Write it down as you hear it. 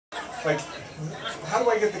Like, how do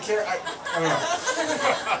I get the care? I don't know.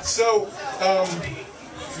 So,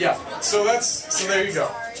 yeah. So there you go.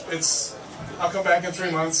 I'll come back in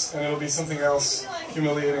 3 months and it'll be something else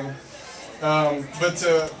humiliating. But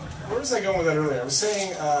where was I going with that earlier? I was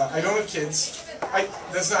saying I don't have kids.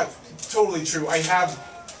 That's not totally true. I have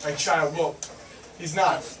a child. Well, he's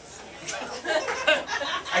not.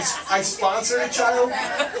 I sponsored a child,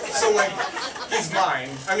 so like he's mine.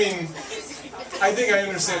 I mean, I think I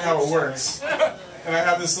understand how it works. And I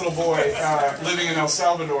have this little boy living in El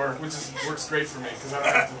Salvador, which works great for me because I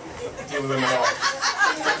don't have to deal with him at all.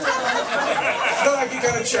 But I can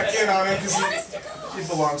kind of check in on him because he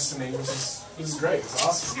belongs to me, which is great. It's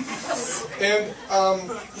awesome. And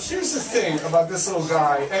here's the thing about this little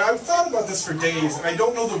guy, and I've thought about this for days, and I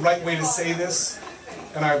don't know the right way to say this,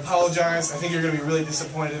 and I apologize. I think you're going to be really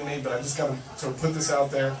disappointed in me, but I've just got to sort of put this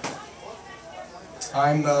out there.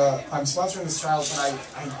 I'm sponsoring this child, and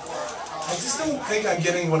I just don't think I'm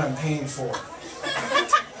getting what I'm paying for.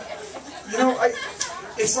 You know,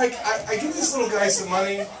 it's like I give this little guy some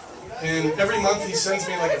money, and every month he sends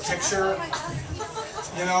me like a picture,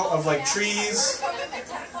 you know, of like trees,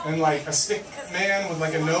 and like a stick man with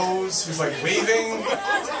like a nose who's like waving,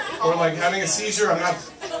 or like having a seizure. I'm not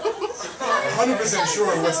 100%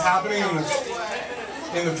 sure what's happening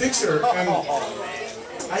in the picture, and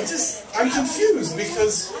I'm confused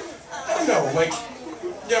because, I don't know, like,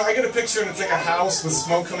 you know, I get a picture and it's like a house with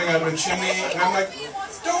smoke coming out of a chimney, and I'm like,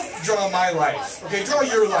 don't draw my life, okay, draw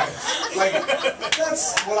your life. Like,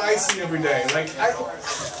 that's what I see every day. Like, I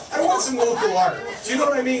want some local art. Do you know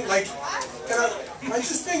what I mean? Like, and I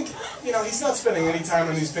just think, you know, he's not spending any time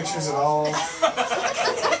on these pictures at all.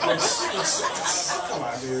 Which come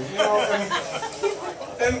on, dude, you know,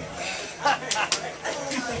 and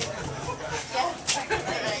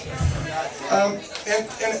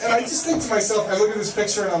I just think to myself, I look at this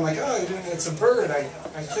picture and I'm like, oh, it's a bird, I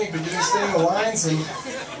think, but you didn't stay in the lines, and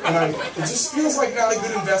it just feels like not a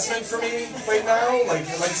good investment for me right now. Like,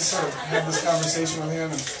 I'd like to sort of have this conversation with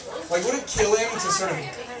him, and like, would it kill him to sort of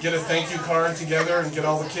get a thank you card together and get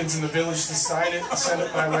all the kids in the village to sign it and send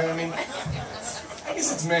it my way? I mean, I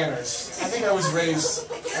guess it's manners. I think I was raised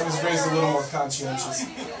a little more conscientious.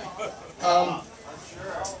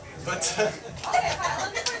 But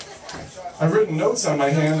I've written notes on my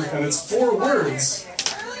hand, and it's 4 words.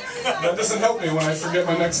 That doesn't help me when I forget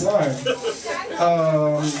my next line.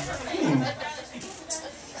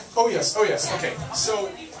 Oh yes, okay.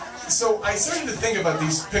 So I started to think about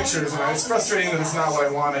these pictures, and it's frustrating that it's not what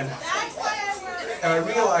I wanted. And I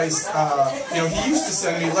realized, you know, he used to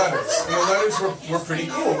send me letters, and the letters were pretty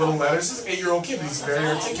cool, little letters. He's an 8-year-old kid, but he's very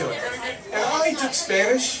articulate. And I took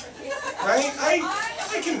Spanish, right?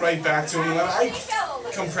 I can write back to him, and I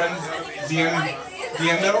comprend viendo.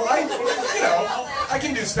 You know, I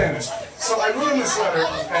can do Spanish. So I wrote him this letter,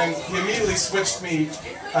 and he immediately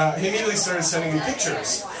he immediately started sending me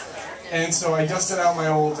pictures. And so I dusted out my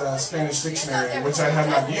old Spanish dictionary, which I have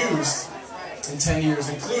not used in 10 years,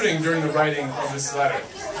 including during the writing of this letter.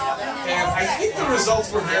 And I think the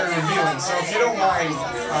results were very revealing. So if you don't mind,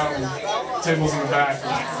 tables in the back,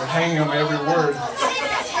 or hanging on my every word,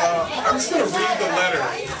 I'm just going to read the letter,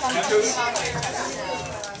 because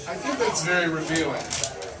I think that it's very revealing.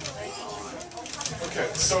 Okay,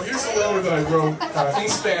 so here's the letter that I wrote in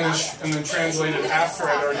Spanish and then translated after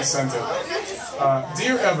I'd already sent it.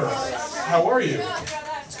 Dear Ever, how are you?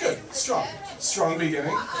 It's good, strong. Strong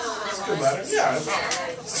beginning. It's a good letter. Yeah,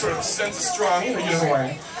 sort of sense of strong, you know who I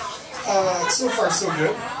am. So far, so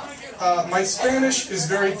good. My Spanish is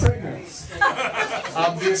very pregnant.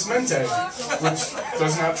 Obviamente, which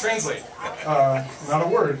does not translate. Not a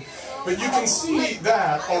word. But you can see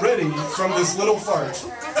that already from this little fart.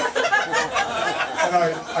 And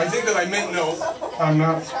I think that I meant no. I'm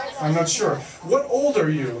not sure. What old are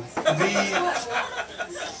you?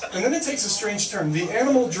 And then it takes a strange turn. The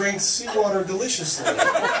animal drinks seawater deliciously.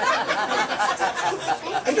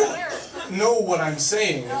 I don't know what I'm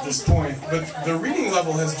saying at this point, but the reading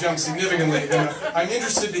level has jumped significantly, and I'm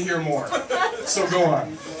interested to hear more. So go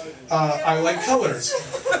on. I like colors.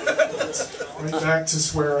 Right back to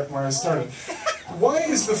where I started. Why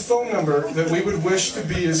is the phone number that we would wish to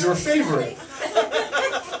be as your favorite?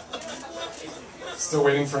 Still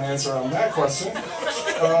waiting for an answer on that question.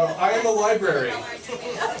 I am a library.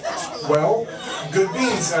 Well, good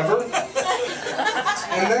beans, Ever.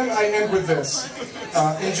 And then I end with this.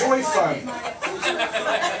 Enjoy fun.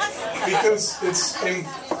 Because it's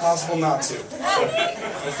impossible not to. But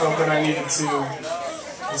I felt that I needed to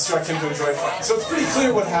instruct him to enjoy fun. So it's pretty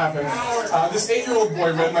clear what happened. This 8-year-old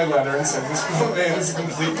boy read my letter and said, this poor man is a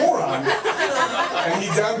complete moron. and he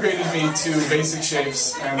downgraded me to basic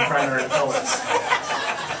shapes and primary colors.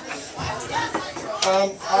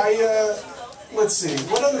 Let's see,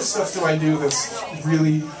 what other stuff do I do that's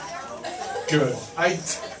really good? I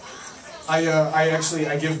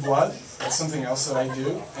give blood. That's something else that I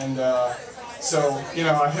do, and so, you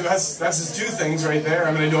know, that's just two things right there.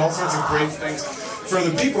 I mean, I do all sorts of great things for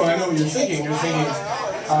other people. I know what you're thinking. You're thinking,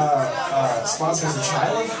 sponsors a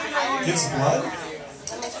child, gives blood.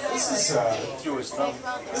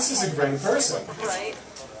 This is a great person.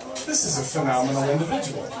 This is a phenomenal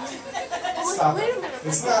individual. Stop it.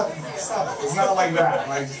 It's not. Stop it. It's not like that.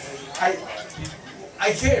 Like,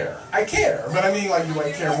 I care, but I mean, like, do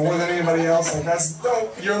I care more than anybody else? Like,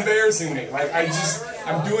 you're embarrassing me. Like,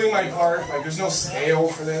 I'm doing my part. Like, there's no scale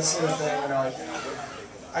for this sort of thing, you know.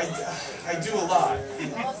 Like, I do a lot.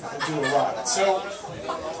 I do a lot. So,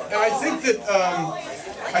 and I think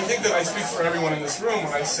that I speak for everyone in this room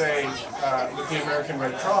when I say that the American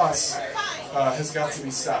Red Cross has got to be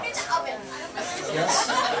stopped. Yes?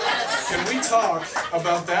 Can we talk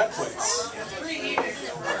about that place?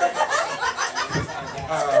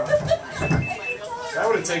 That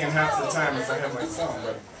would have taken half the time if I had my phone,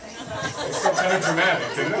 but it felt kind of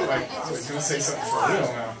dramatic, didn't it? Like, I was going to say something for real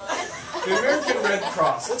now. The American Red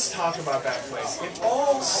Cross, let's talk about that place. It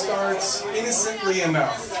all starts innocently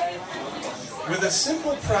enough with a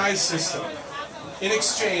simple prize system in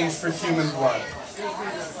exchange for human blood.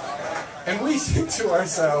 And we think to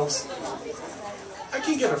ourselves, I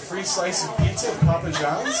can get a free slice of pizza at Papa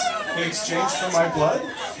John's in exchange for my blood?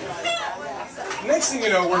 Next thing you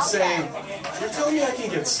know, we're saying, you're telling me I can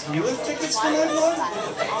get ski lift tickets for my blood?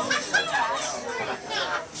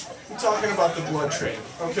 I'm talking about the blood trade.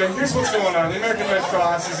 Okay, here's what's going on. The American Red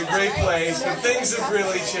Cross is a great place, but things have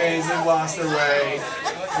really changed. They've lost their way.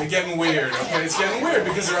 They're getting weird, okay? It's getting weird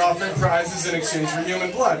because they're offering prizes in exchange for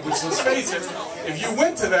human blood, which, let's face it, if you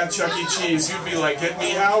went to that Chuck E. Cheese, you'd be like, get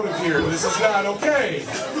me out of here. This is not okay.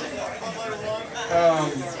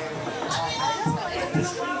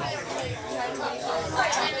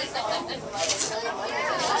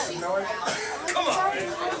 Come on.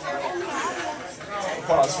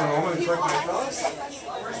 Pause for a moment and correct my thoughts.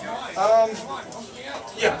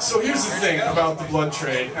 Yeah, so here's the thing about the blood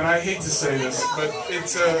trade, and I hate to say this, but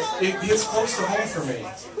it hits close to home for me.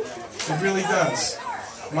 It really does.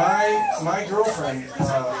 My girlfriend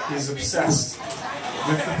is obsessed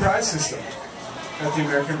with the prize system at the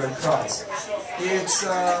American Red Cross.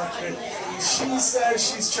 She says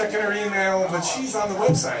she's checking her email, but she's on the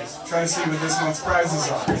website trying to see what this month's prizes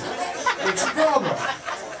are. It's a problem.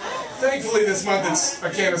 Thankfully, this month it's a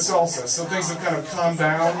can of salsa, so things have kind of calmed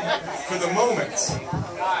down for the moment.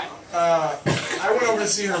 I went over to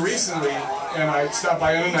see her recently, and I stopped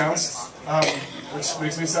by unannounced, which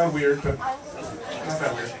makes me sound weird, but not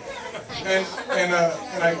that weird. And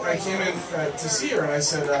I came in to see her, and I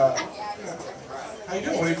said, how you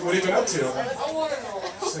doing? What have you been up to?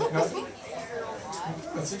 She's like, nothing.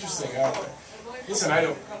 That's interesting. Listen,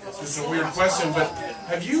 it's a weird question, but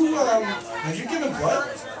have you given blood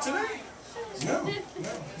today? No,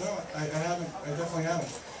 I haven't. I definitely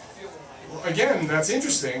haven't. Well, again, that's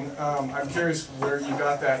interesting. I'm curious where you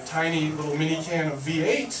got that tiny little mini can of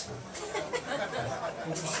V8.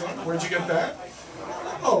 Interesting. Where'd you get that?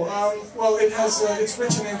 Oh, well, it's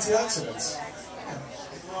rich in antioxidants.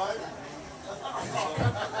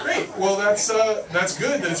 Great. Well, that's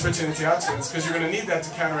good that it's rich in antioxidants, because you're going to need that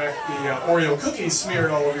to counteract the Oreo cookies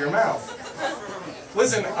smeared all over your mouth.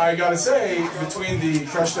 Listen, I gotta say, between the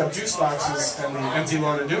crushed up juice boxes and the empty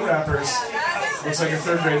Lorna Doone wrappers, looks like a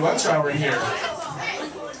third grade lunch hour in here.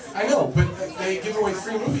 I know, but they give away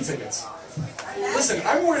free movie tickets. Listen,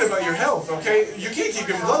 I'm worried about your health, okay? You can't keep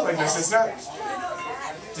giving blood like this. It's not...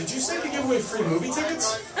 Did you say to give away free movie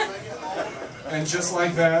tickets? And just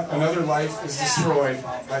like that, another life is destroyed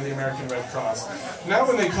by the American Red Cross. Now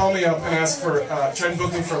when they call me up and ask for, try and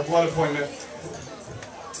book me for a blood appointment,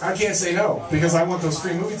 I can't say no, because I want those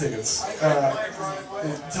free movie tickets.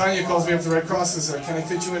 Tanya calls me up to the Red Cross and says, can I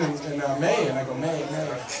fit you in May? And I go, May.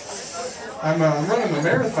 I'm running a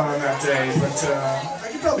marathon that day, but I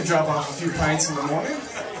could probably drop off a few pints in the morning.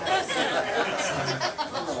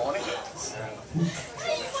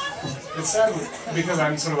 It's sad because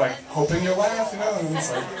I'm sort of like hoping you'll laugh, you know, and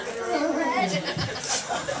it's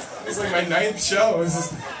like my 9th show.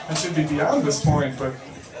 I should be beyond this point, but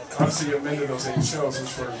obviously you've been to those 8 shows,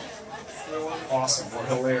 which were awesome, were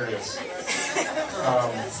hilarious.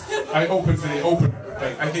 I opened for the opener,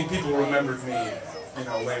 but I think people remembered me, you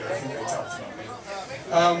know, later. I think they talked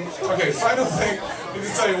about me. Okay, final thing. Let me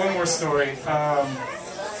tell you one more story.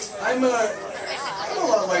 I'm a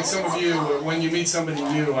lot like some of you, when you meet somebody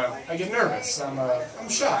new, I get nervous. I'm a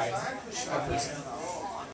shy person.